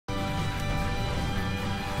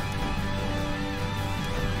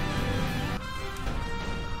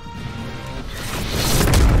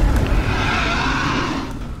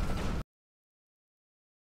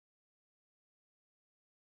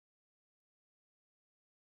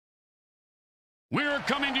We're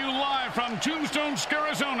coming to you live from Tombstone,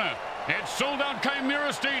 Arizona. It's sold-out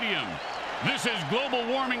Chimera Stadium. This is global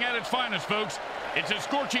warming at its finest, folks. It's a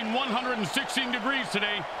scorching 116 degrees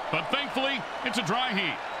today, but thankfully, it's a dry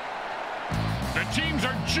heat. The teams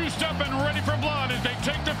are juiced up and ready for blood as they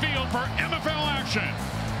take the field for MFL action.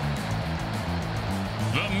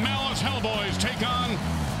 The Malice Hellboys take on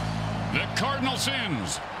the Cardinal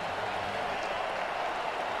Sins.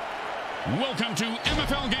 Welcome to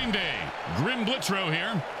MFL Game Day. Grim Blitzrow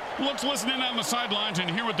here. Let's listen in on the sidelines and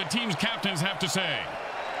hear what the team's captains have to say.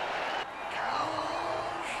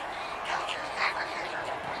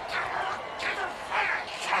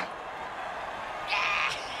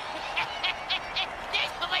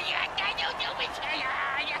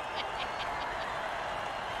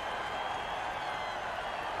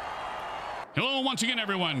 Hello once again,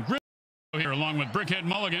 everyone. Grim here along with Brickhead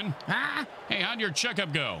Mulligan. Huh? Hey, how'd your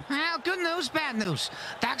checkup go? Well, good news, bad news.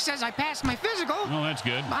 Doc says I passed my physical. Oh, that's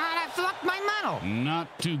good. But I flunked my mental. Not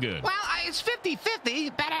too good. Well, it's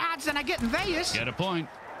 50-50. Better odds than I get in Vegas. Get a point.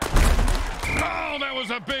 Oh, that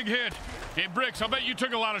was a big hit. Hey, Bricks, I bet you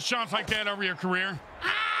took a lot of shots like that over your career.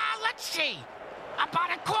 Let's see. About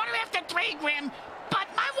 3:15, Grim, but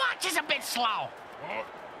my watch is a bit slow.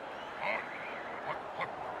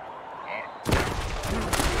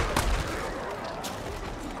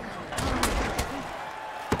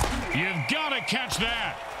 You've got to catch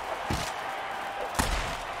that.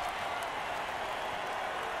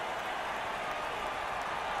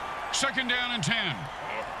 Second down and 10.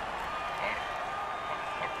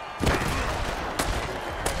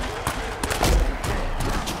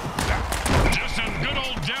 Just some good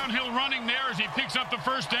old downhill running there as he picks up the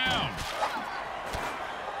first down.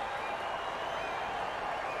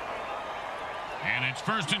 And it's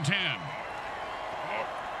 1st and 10.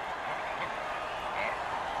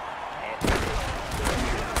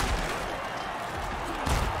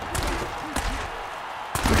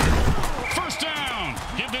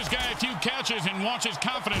 Give this guy a few catches and watch his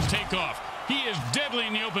confidence take off. He is deadly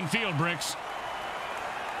in the open field, Bricks.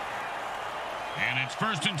 And it's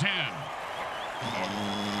 1st and 10.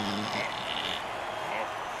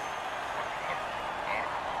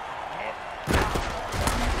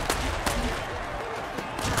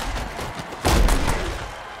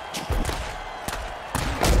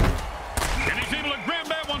 And he's able to grab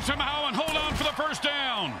that one somehow and hold on for the first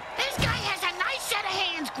down. This guy has a nice set of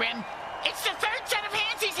hands, Grim. It's the third set of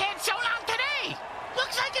hands he's had so long today.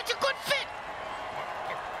 Looks like it's a good fit.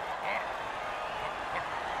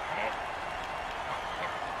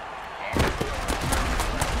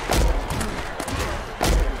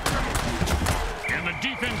 And the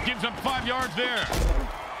defense gives up 5 yards there.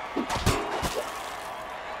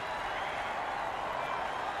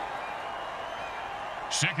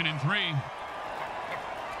 Second and 3.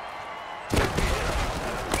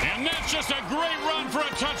 And that's just a great run for a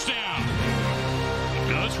touchdown.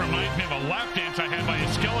 This reminds me of a lap dance I had by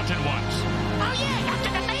a skeleton once. Oh, yeah,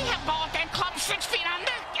 after the Mayhem Ball at that club 6 feet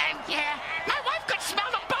under. Yeah, my wife could smell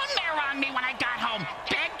the bone marrow on me when I got home.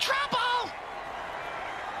 Big trouble.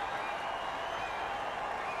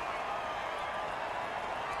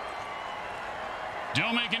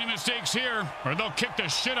 Don't make any mistakes here, or they'll kick the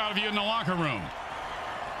shit out of you in the locker room.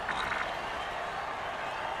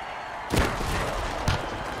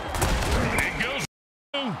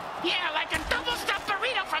 Yeah, like a double-stuffed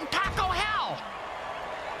burrito from Taco Hell.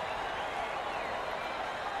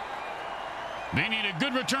 They need a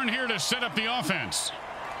good return here to set up the offense.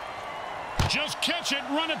 Just catch it,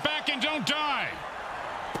 run it back, and don't die.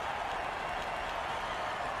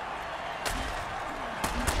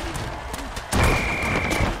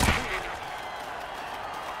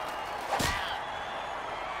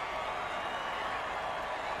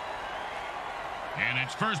 And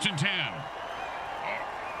it's 1st and 10.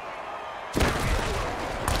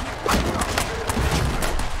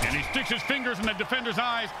 And he sticks his fingers in the defender's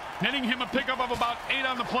eyes, netting him a pickup of about 8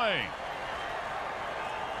 on the play.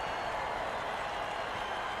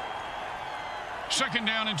 Second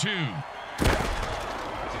down and 2. And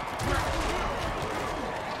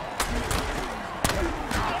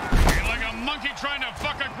like a monkey trying to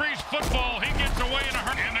fuck a greased football, he gets away in a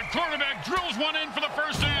hurry. And the quarterback drills one in for the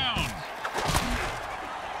first down.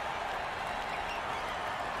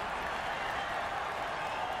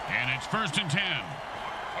 And it's 1st and 10.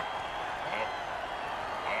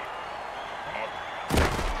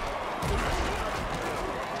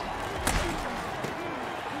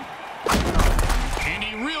 And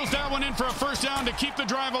he reels that one in for a first down to keep the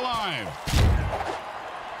drive alive.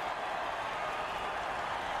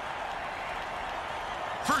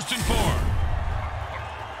 1st and 4.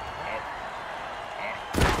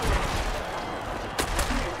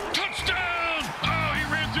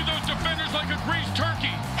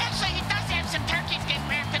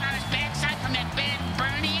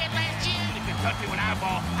 me when I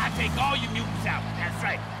ball, I take all you mutants out. That's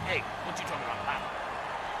right. Hey, what you talking about, Pop?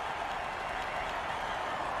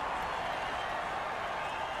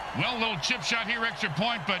 Well, little chip shot here, extra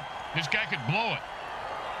point, but this guy could blow it.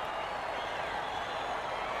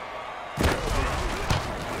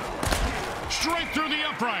 Straight through the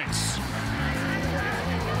uprights.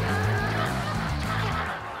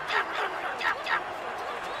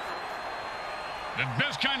 The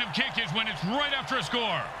best kind of kick is when it's right after a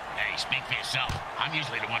score. Hey, speak for yourself. I'm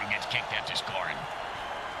usually the one who gets kicked after scoring.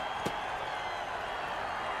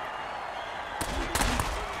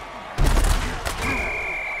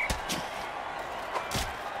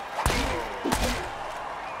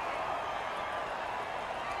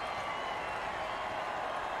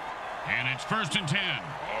 And it's 1st and 10.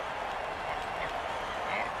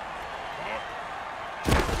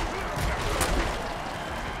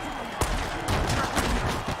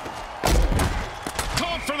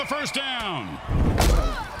 Caught for the first down.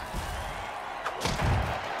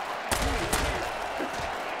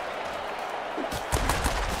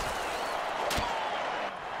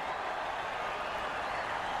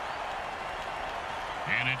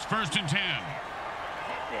 And it's 1st and 10.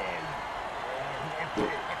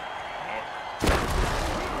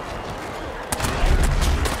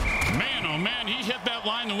 Man, oh man, he hit that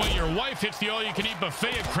line the way your wife hits the all-you-can-eat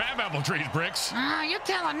buffet at Crabapple Trees, Bricks. You're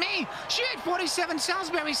telling me. She ate 47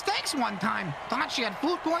 Salisbury steaks one time. Thought she had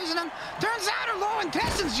food poisoning. Turns out her lower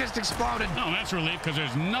intestines just exploded. Oh, that's relief, because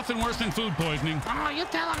there's nothing worse than food poisoning. Oh, you're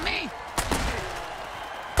telling me.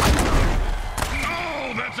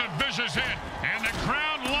 Oh, that's a vicious hit, and the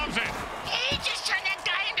crowd loves it. He just turned that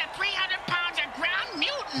guy into 300 pounds of ground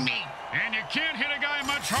mutant meat. And you can't hit a guy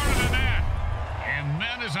much harder than that. And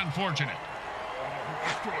that is unfortunate.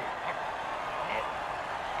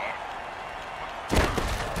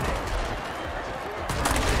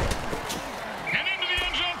 And into the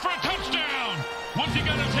end zone for a touchdown. Once he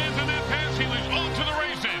got his hands on that pass, he was off to the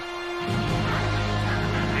races.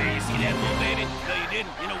 Hey, you see that move, baby? No, you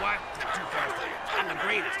didn't. You know why? It's too fast. I'm the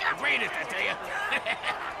greatest. The greatest, I tell you.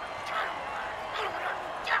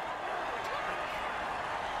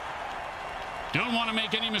 Don't want to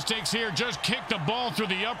make any mistakes here. Just kick the ball through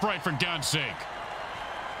the upright, for God's sake.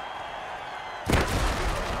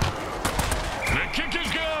 The kick is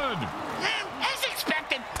good. As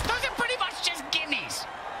expected, those are pretty much just gimmies.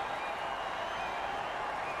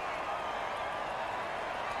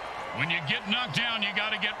 When you get knocked down, you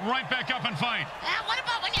got to get right back up and fight. What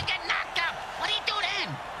about when you get knocked up? What do you do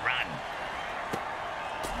then? Run.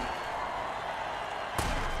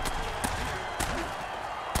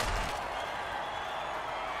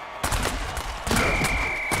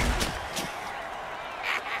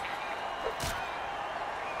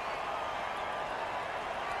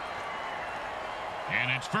 And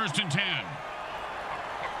it's 1st and 10.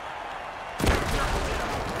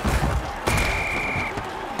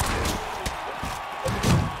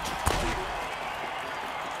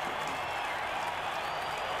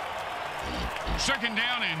 Second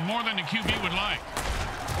down and more than the QB would like.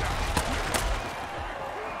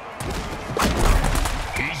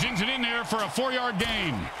 He zings it in there for a 4-yard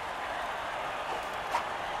gain.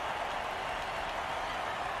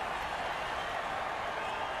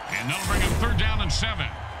 And that'll bring him 3rd down and 7.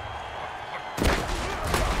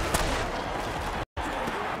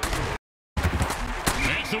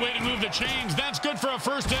 That's the way to move the chains. That's good for a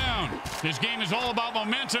 1st down. This game is all about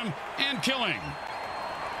momentum and killing.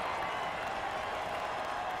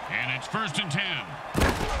 And it's 1st and 10.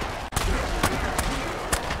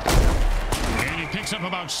 And he picks up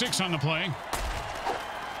about 6 on the play.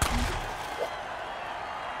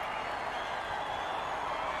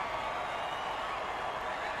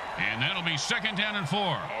 And that'll be 2nd down and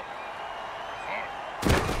 4.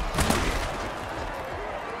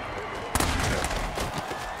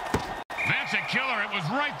 That's a killer. It was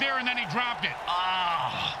right there, and then he dropped it.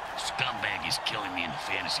 Ah, scumbag is killing me in the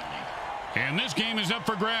fantasy league. And this game is up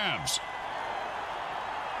for grabs.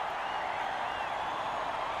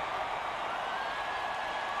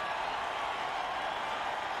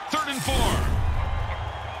 Third and 4.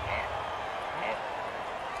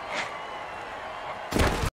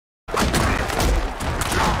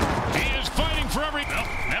 He is fighting for every... Well,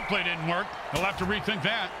 that play didn't work. He'll have to rethink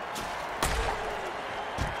that.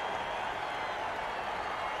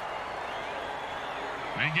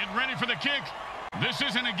 They get ready for the kick. This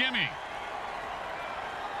isn't a gimme.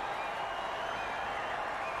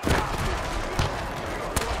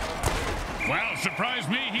 Wow, surprised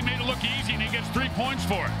me. He made it look easy, and he gets 3 points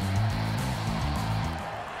for it.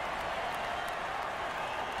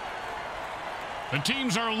 The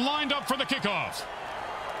teams are lined up for the kickoff.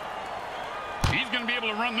 He going to be able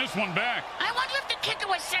to run this one back. I wonder if the kicker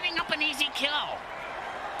was setting up an easy kill.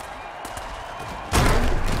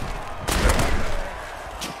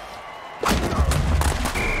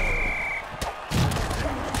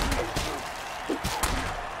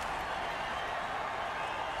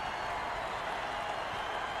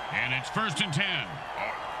 And it's 1st and 10.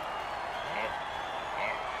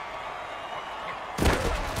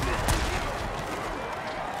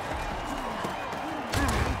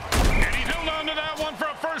 And he held on to that one for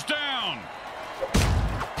a 1st down.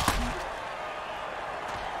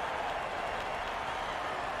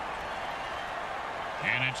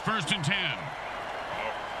 And it's 1st and 10.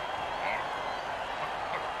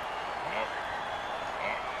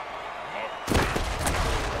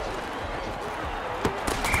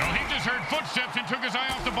 Heard footsteps and took his eye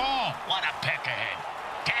off the ball. What a pick ahead.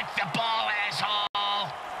 Get the ball, asshole.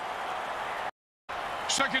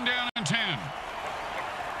 2nd down and 10.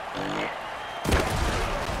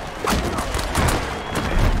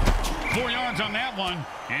 Four yards on that one,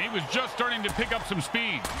 and he was just starting to pick up some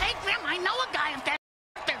speed. Hey, Grim, I know a guy if that...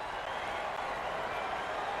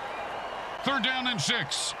 3rd down and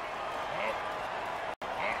 6.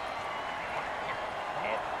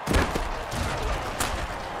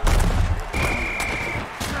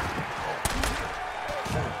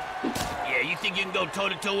 Think you can go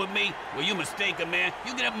toe-to-toe with me? Well, you mistaken, man.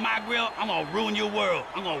 You get up my grill, I'm gonna ruin your world.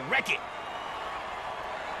 I'm gonna wreck it.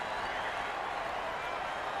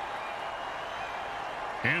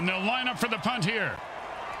 And they'll line up for the punt here.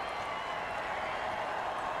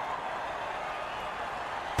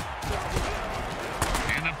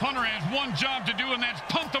 And the punter has one job to do, and that's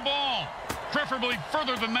punt the ball. Preferably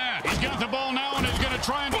further than that. He's got the ball now, and he's going to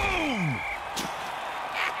try and... Boom!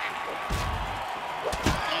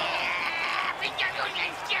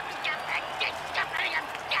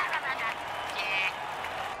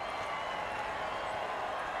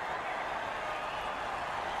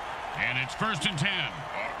 And it's 1st and 10.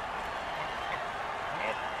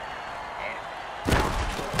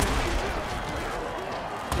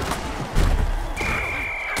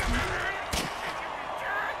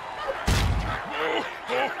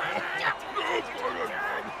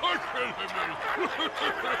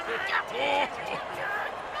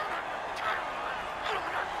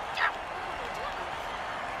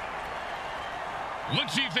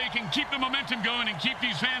 Let's see if they can keep the momentum going and keep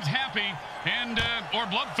these fans happy and or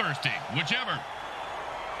bloodthirsty, whichever.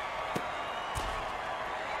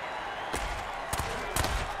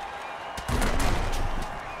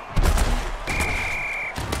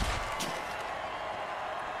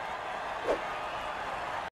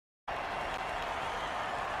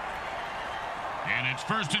 And it's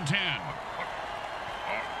 1st and 10.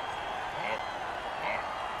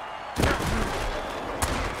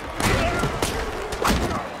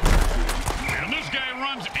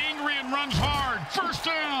 Runs angry and runs hard. 1st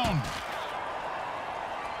down.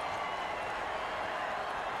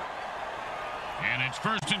 And it's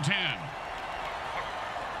 1st and 10.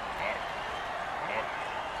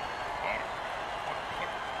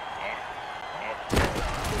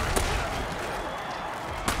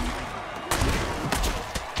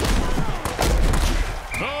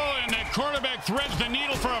 Oh, and the quarterback threads the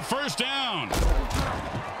needle for a 1st down.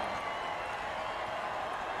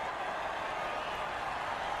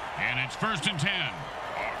 And it's 1st and 10.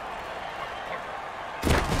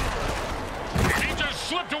 And he just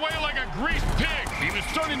slipped away like a greased pig. He was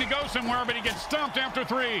starting to go somewhere, but he gets stumped after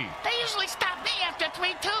 3. They usually stop me after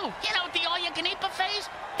 3, too. You know, the all-you-can-eat buffets?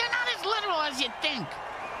 They're not as literal as you'd think.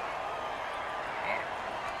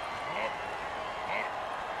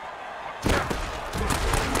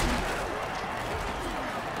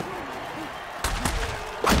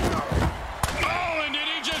 Oh, and did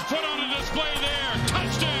he just put on a display there?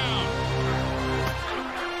 Touchdown!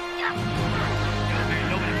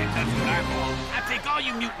 I take all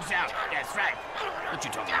you mutants out. That's right. What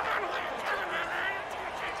you talking about?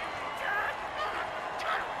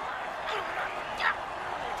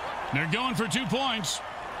 They're going for 2 points.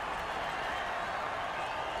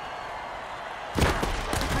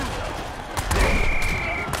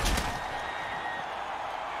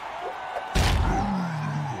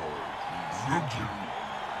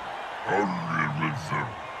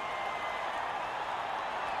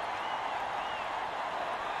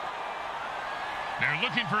 They're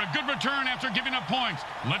looking for a good return after giving up points.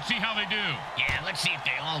 Let's see how they do. Yeah, let's see if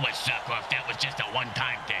they always suck or if that was just a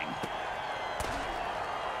one-time thing.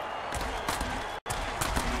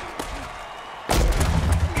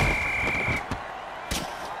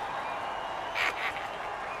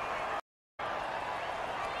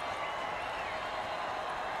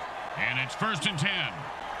 And it's 1st and 10.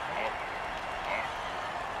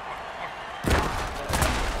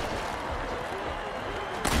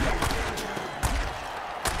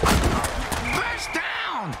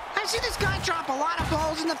 didn't drop a lot of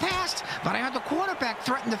balls in the past, but I heard the quarterback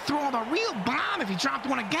threaten to throw him a real bomb if he dropped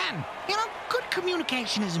one again. You know, good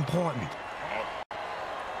communication is important.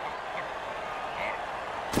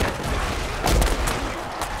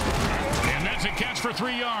 And that's a catch for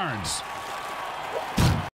 3 yards.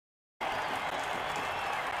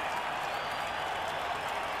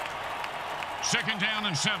 Second down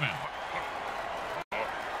and 7.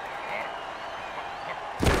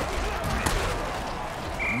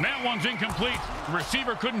 And that one's incomplete. The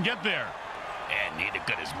receiver couldn't get there. And neither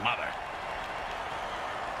could his mother.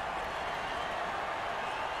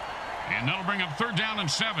 And that'll bring up third down and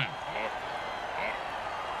 7.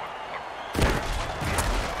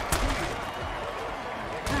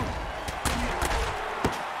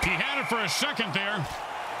 He had it for a second there.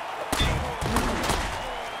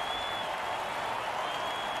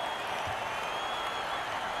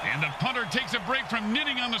 And the punter takes a break from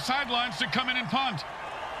knitting on the sidelines to come in and punt.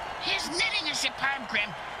 His knitting is superb, Grim.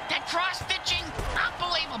 That cross-stitching,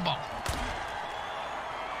 unbelievable.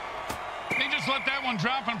 They just let that one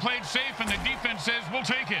drop and played safe, and the defense says, we'll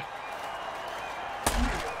take it.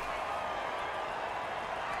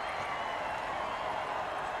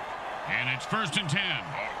 And it's first and 10.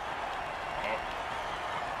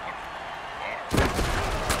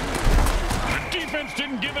 The defense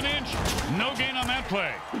didn't give an inch. No gain on that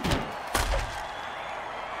play.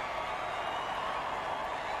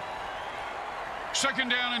 Second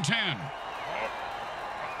down and 10.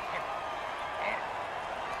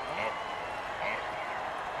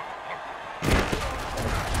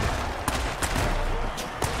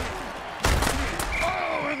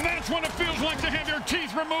 Oh, and that's when it feels like to have your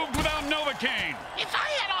teeth removed without Novocaine. If I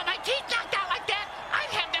had all my teeth knocked out like that,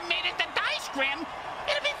 I'd have them made at the dice, Grim.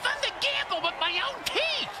 It'd be fun to gamble with my own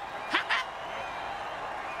teeth.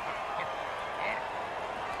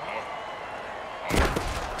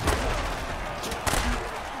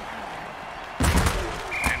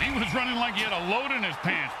 He was running like he had a load in his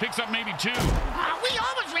pants. Picks up maybe 2. We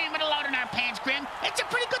always ran with a load in our pants, Grim. It's a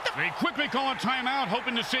pretty good... They quickly call a timeout,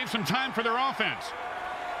 hoping to save some time for their offense.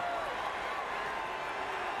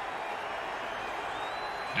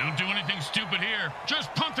 Don't do anything stupid here.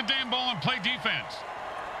 Just punt the damn ball and play defense.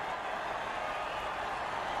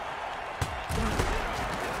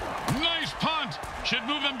 Nice punt. Should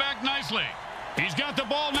move them back nicely. He's got the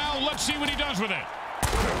ball now. Let's see what he does with it.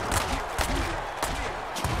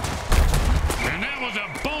 And that was a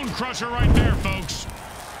bone crusher right there, folks.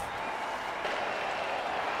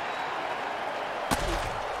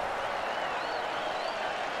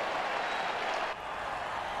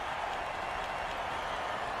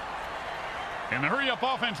 And the hurry-up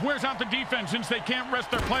offense wears out the defense since they can't rest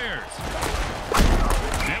their players.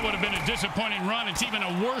 That would have been a disappointing run. It's even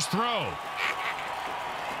a worse throw.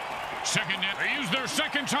 They used their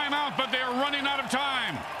second timeout, but they're running out of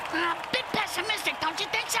time. Bit pessimistic, don't you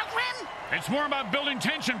think so, Grim? It's more about building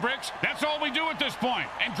tension, Bricks. That's all we do at this point.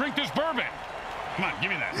 And drink this bourbon. Come on,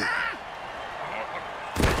 give me that.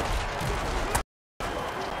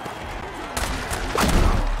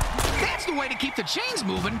 That's the way to keep the chains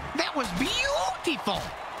moving. That was beautiful.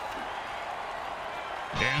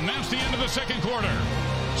 And that's the end of the second quarter.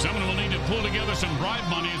 Someone will need to pull together some bribe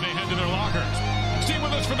money as they head to their lockers. Stay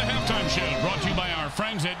with us for the halftime show, brought to you by our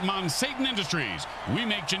friends at Monsatan Industries. We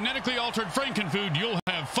make genetically altered frankenfood you'll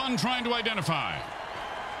have fun trying to identify.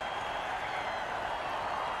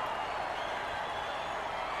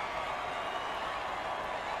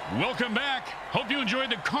 Welcome back. Hope you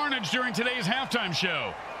enjoyed the carnage during today's halftime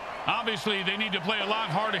show. Obviously, they need to play a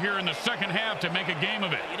lot harder here in the second half to make a game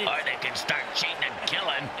of it. Or they can start cheating and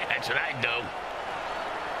killing. That's what I do.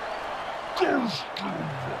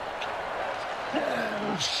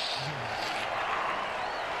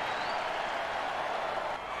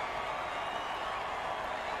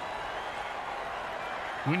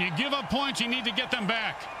 When you give up points, you need to get them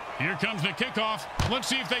back. Here comes the kickoff. Let's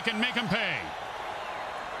see if they can make them pay.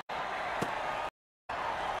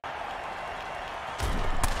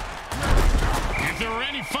 If there were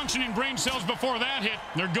any functioning brain cells before that hit,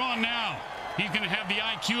 they're gone now. He's going to have the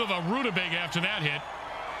IQ of a rutabaga after that hit.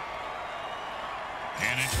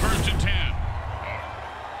 And it's first and 10.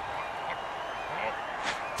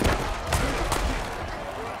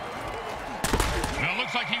 Well, it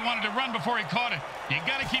looks like he wanted to run before he caught it. You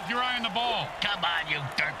got to keep your eye on the ball. Come on, you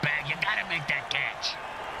dirtbag. You got to make that catch.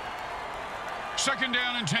 Second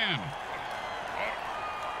down and 10.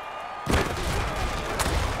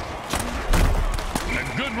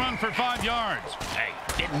 A good run for 5 yards. Hey,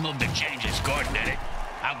 didn't move the changes. Gordon did it.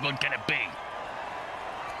 How good can it be?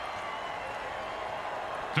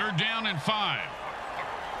 Third down and 5.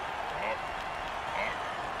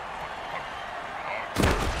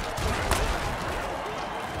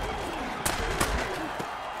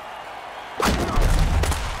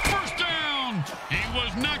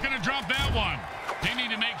 was not going to drop that one. They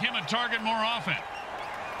need to make him a target more often.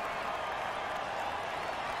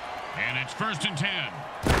 And it's 1st and 10.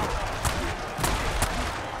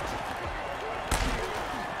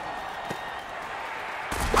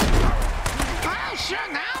 Oh,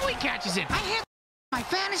 sure, now he catches it. I hit my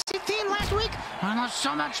fantasy team last week. I lost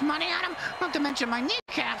so much money on him, not to mention my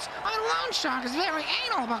kneecaps. My loan shark is very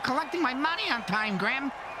anal about collecting my money on time,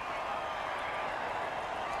 Graham.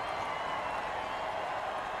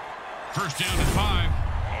 1st down and 5.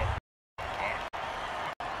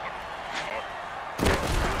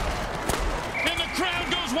 And the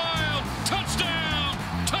crowd goes wild. Touchdown!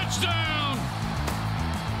 Touchdown!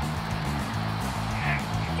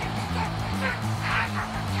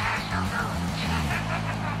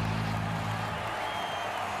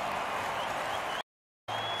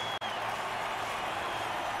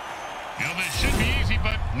 You know, this should be easy,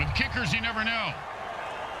 but with kickers, you never know.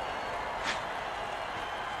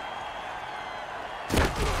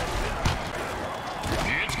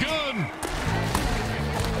 It's good.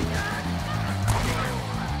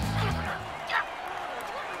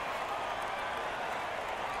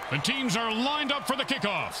 The teams are lined up for the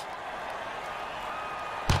kickoff.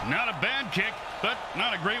 Not a bad kick, but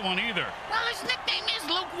not a great one either. Well, his nickname is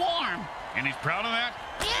Lukewarm. And he's proud of that?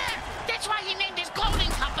 Yeah, that's why he named his clothing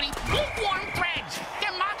company Lukewarm Threads.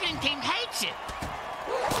 Their marketing team hates it.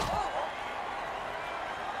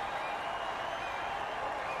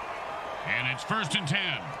 And it's 1st and 10.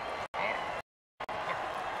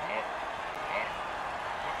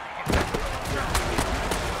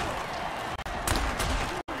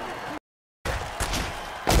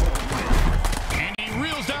 And he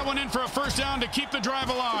reels that one in for a 1st down to keep the drive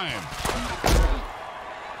alive.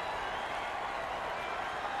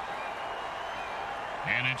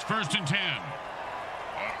 And it's 1st and 10.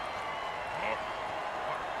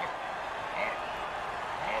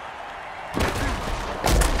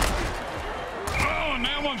 Oh, and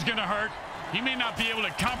that one's going to hurt. He may not be able to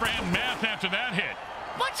comprehend math after that hit.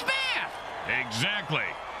 What's math? Exactly.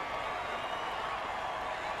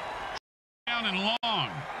 Down and long.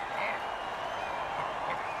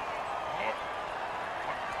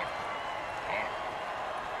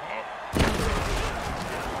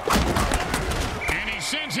 And he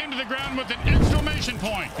sends him to the ground with an exclamation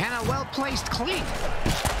point. And a well-placed cleat.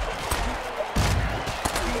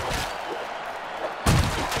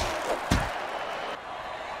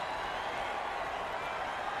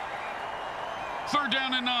 Third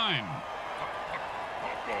down and 9.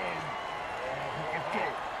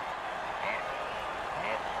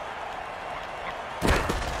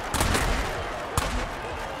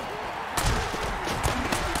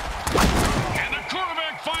 And the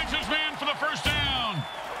quarterback finds his man for the 1st down.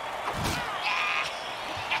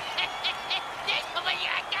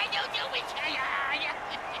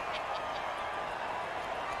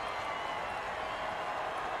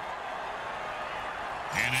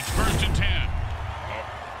 And it's 1st and 10.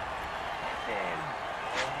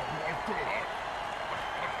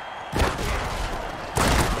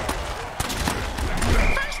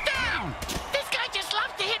 First down! This guy just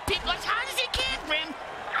loves to hit people as hard as he can, Grim.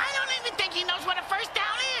 I don't even think he knows what a 1st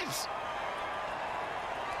down is.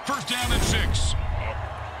 1st down and 6.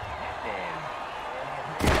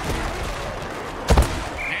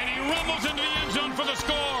 And he rumbles into the end zone for the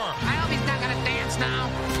score. I hope he's not going to dance now.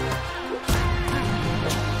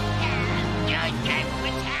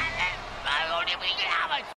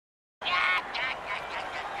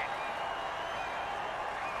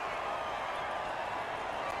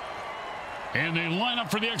 And they line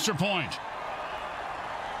up for the extra point.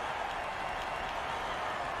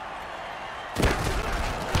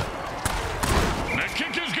 The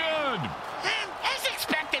kick is good. As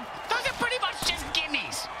expected, those are pretty much just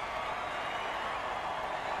gimmies.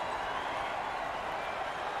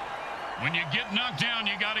 When you get knocked down,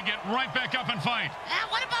 you got to get right back up and fight.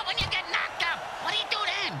 What about when you get knocked up? What do you do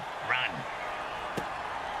then? Run.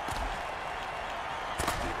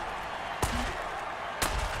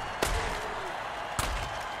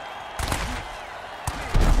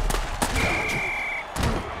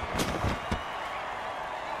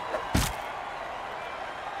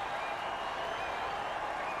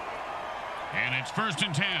 And it's 1st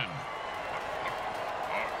and 10.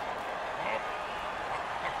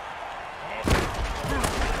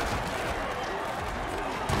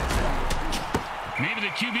 Maybe the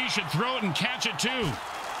QB should throw it and catch it too.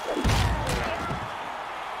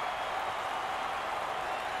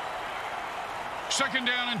 Second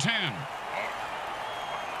down and 10.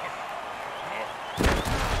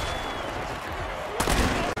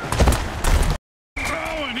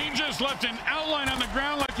 Oh, and he just let left an outline on the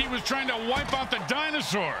ground like he was trying to wipe out the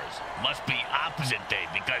dinosaurs. Must be opposite day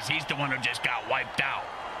because he's the one who just got wiped out.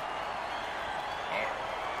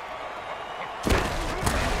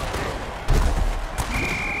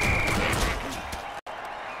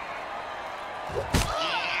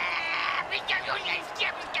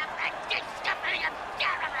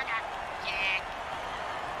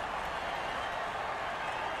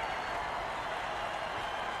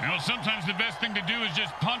 You know, sometimes the best thing to do is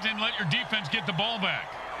just punt and let your defense get the ball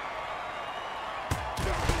back.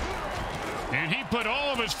 And he put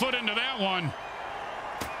all of his foot into that one.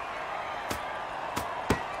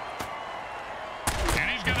 And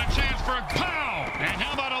he's got a chance for a pow! And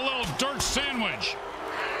how about a little dirt sandwich?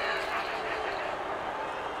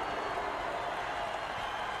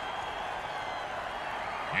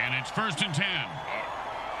 And it's 1st and 10.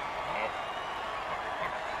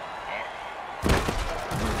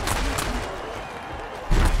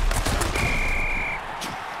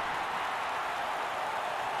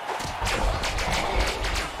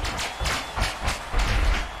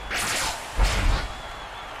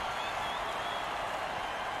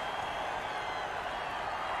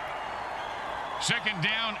 Second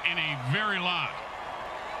down and a very lot.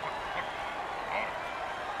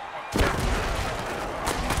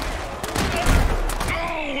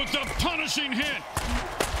 Oh, with the punishing hit.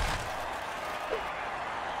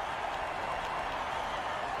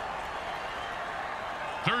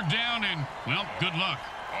 Third down and, well, good luck.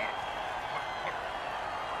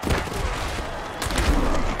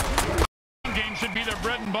 Game should be their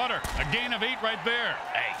bread and butter. A gain of 8 right there.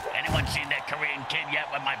 Hey, anyone seen that Korean kid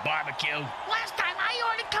yet with my barbecue? Last time I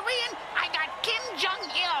ordered Korean, I got Kim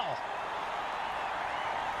Jong-il.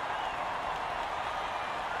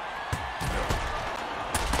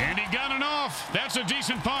 And he got it off. That's a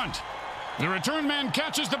decent punt. The return man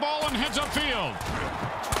catches the ball and heads upfield.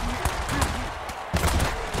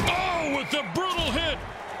 Oh, with the brutal hit.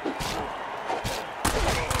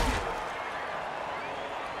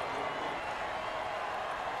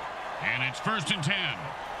 And it's 1st and 10.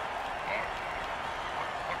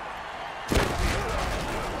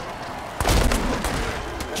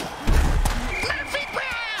 Murphy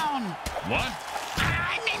Brown! What?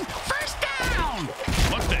 I mean, first down!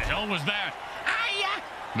 What the hell was that?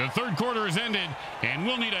 The third quarter has ended, and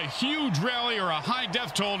we'll need a huge rally or a high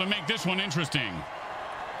death toll to make this one interesting.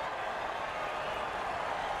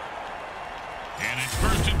 And it's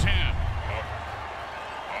 1st and 10.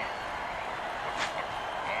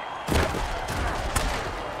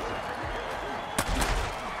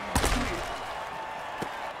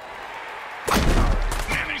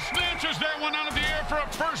 And he snatches that one out of the air for a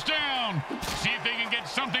first down. See if they can get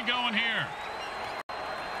something going here.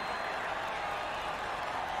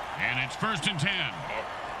 And it's 1st and 10.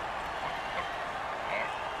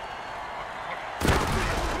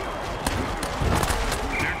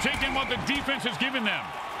 They're taking what the defense has given them.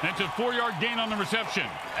 That's a 4-yard gain on the reception.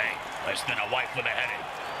 Hey, less than a wipe with a headache.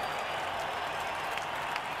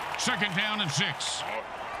 2nd down and 6.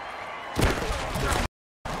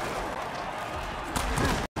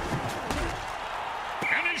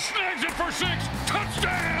 And he snags it for 6.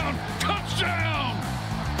 Touchdown! Touchdown!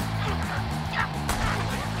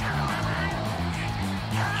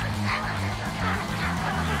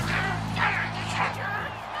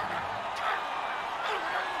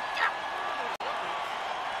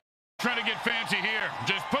 Try to get fancy here.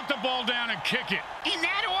 Just put the ball down and kick it. In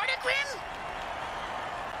that order, Grim?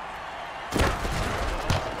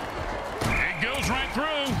 It goes right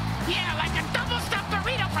through. Yeah, like a double-stuffed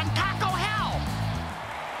burrito from Taco Hell.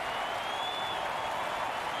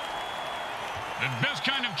 The best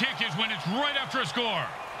kind of kick is when it's right after a score.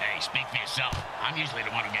 Hey, speak for yourself. I'm usually the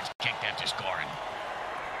one who gets kicked after scoring.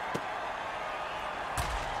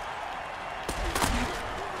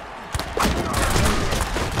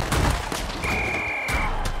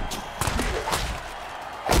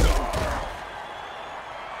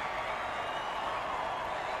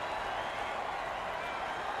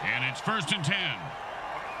 And it's 1st and 10.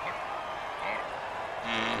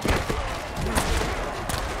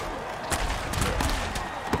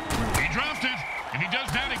 He dropped it. If he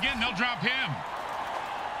does that again, they'll drop him.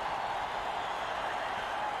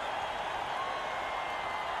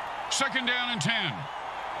 Second down and 10.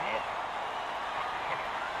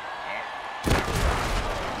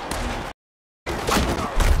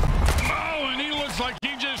 Oh, and he looks like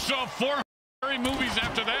he just saw 4 movies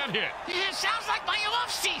after that hit. Yeah, sounds like my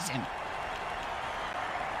off-season.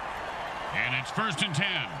 And it's 1st and 10.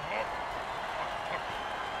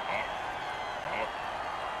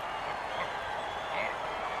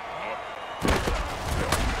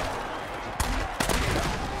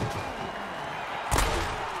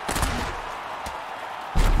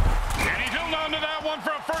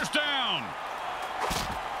 for a first down.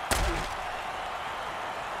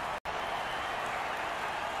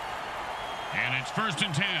 And it's 1st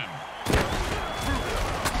and 10.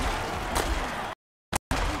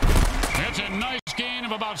 That's a nice gain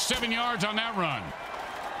of about 7 yards on that run.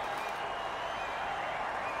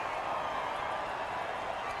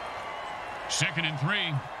 Second and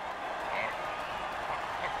 3.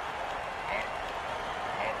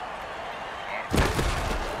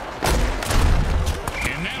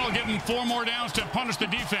 And that'll give them 4 more downs to punish the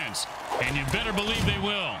defense. And you better believe they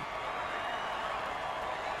will.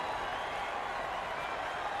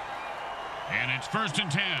 And it's 1st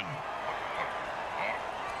and 10.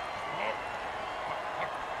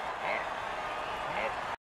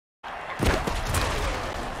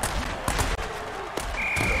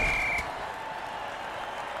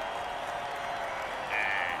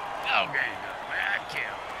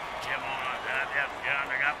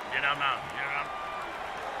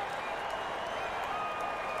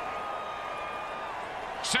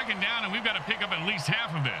 Second down, and we've got to pick up at least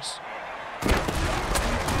half of this.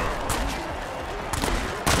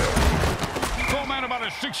 Coleman about a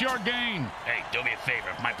 6-yard gain. Hey, do me a favor.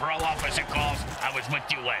 If my parole officer calls, I was with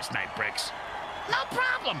you last night, Bricks. No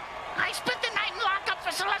problem. I spent the night in lockup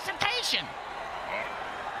for solicitation.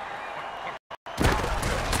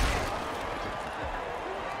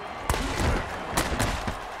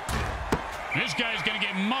 This guy's going to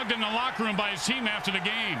get mugged in the locker room by his team after the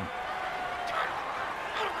game.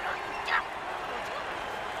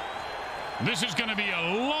 This is going to be a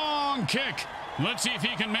long kick. Let's see if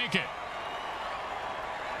he can make it.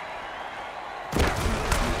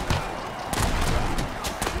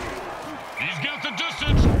 He's got the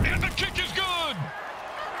distance, and the kick is good.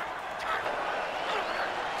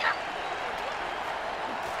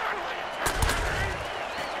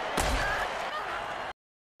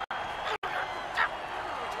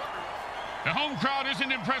 The home crowd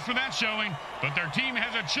isn't impressed with that showing, but their team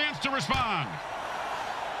has a chance to respond.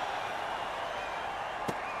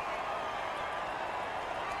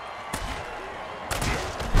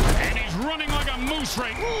 Running like a moose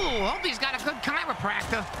right. Ooh, hope he's got a good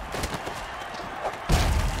chiropractor.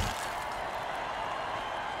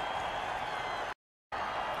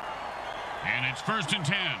 And it's 1st and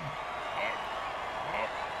 10.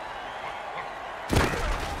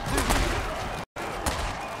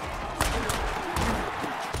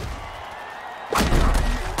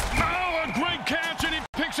 Oh, a great catch, and he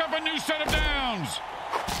picks up a new set of downs.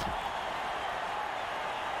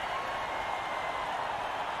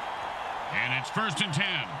 And it's 1st and 10.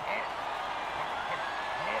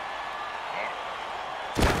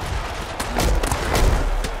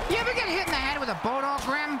 You ever get hit in the head with a Bodog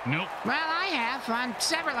rim? Nope. Well, I have on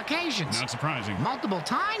several occasions. Not surprising. Multiple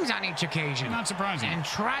times on each occasion. Not surprising. And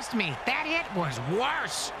trust me, that hit was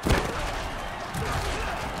worse.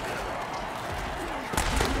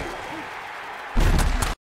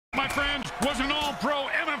 My friends, was an all-pro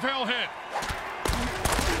MFL hit.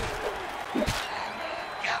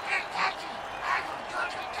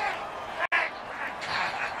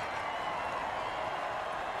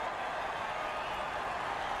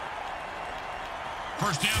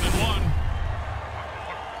 First down and 1.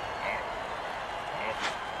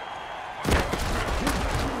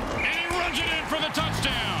 And he runs it in for the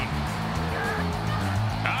touchdown.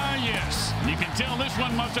 Ah, yes. You can tell this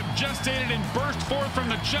one must have gestated and burst forth from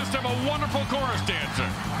the chest of a wonderful chorus dancer.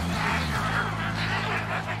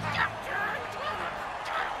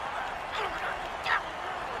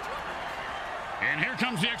 And here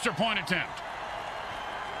comes the extra point attempt.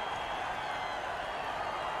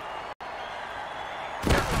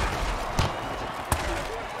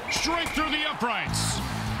 Straight through the uprights.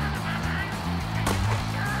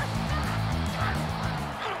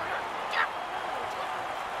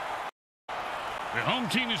 The home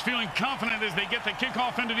team is feeling confident as they get the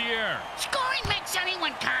kickoff into the air. Scoring makes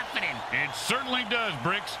anyone confident. It certainly does,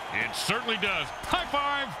 Bricks. It certainly does. High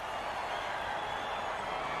five.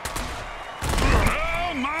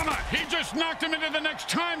 Oh, mama. He just knocked him into the next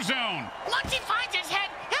time zone. Once he finds his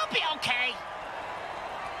head, he'll be okay.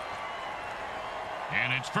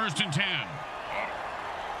 And it's 1st and 10.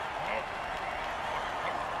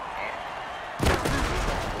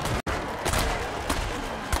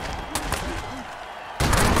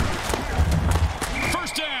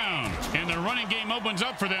 First down. And the running game opens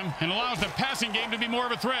up for them and allows the passing game to be more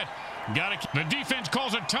of a threat. The defense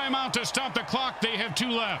calls a timeout to stop the clock. They have 2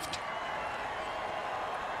 left.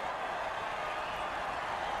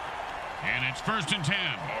 And it's 1st and 10.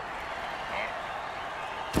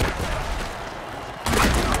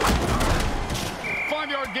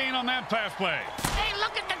 5-yard gain on that pass play. Hey,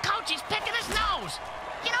 look at the coach. He's picking his nose.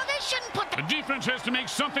 You know, they shouldn't put The defense has to make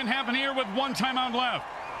something happen here with 1 timeout left.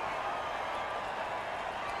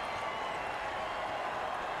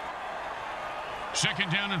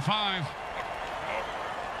 Second down and 5.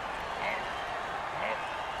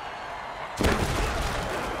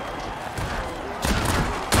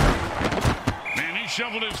 Man, he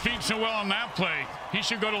shoveled his feet so well on that play. He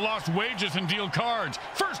should go to lost wages and deal cards.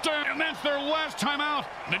 First down, and that's their last timeout.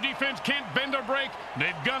 The defense can't bend or break.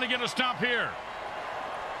 They've got to get a stop here.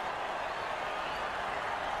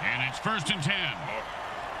 And it's 1st and 10.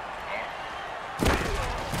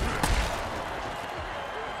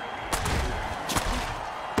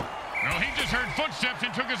 Well, he just heard footsteps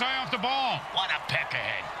and took his eye off the ball. What a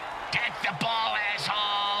peckerhead. Take the ball,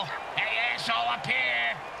 asshole. Hey, asshole, up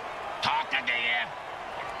here. Talking to you.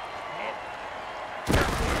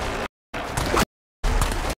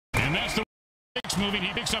 And that's the moving.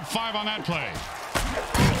 He picks up 5 on that play.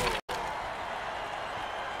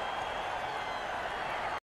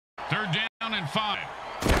 Third down and 5.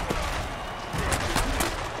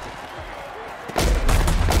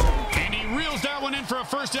 And he reels that one in for a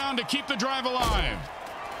first down to keep the drive alive.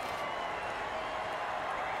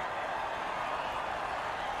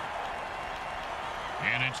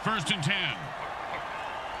 And it's 1st and 10.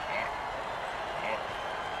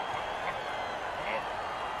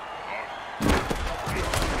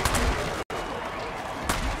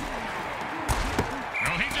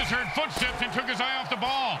 Well, he just heard footsteps and took his eye off the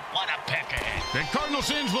ball. What a peckerhead. The Cardinal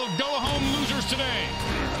Sins will go home losers today.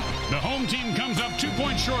 The home team comes up 2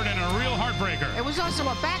 points short in a real heartbreaker. It was also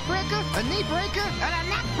a backbreaker, a knee breaker, and a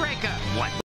neck breaker. What?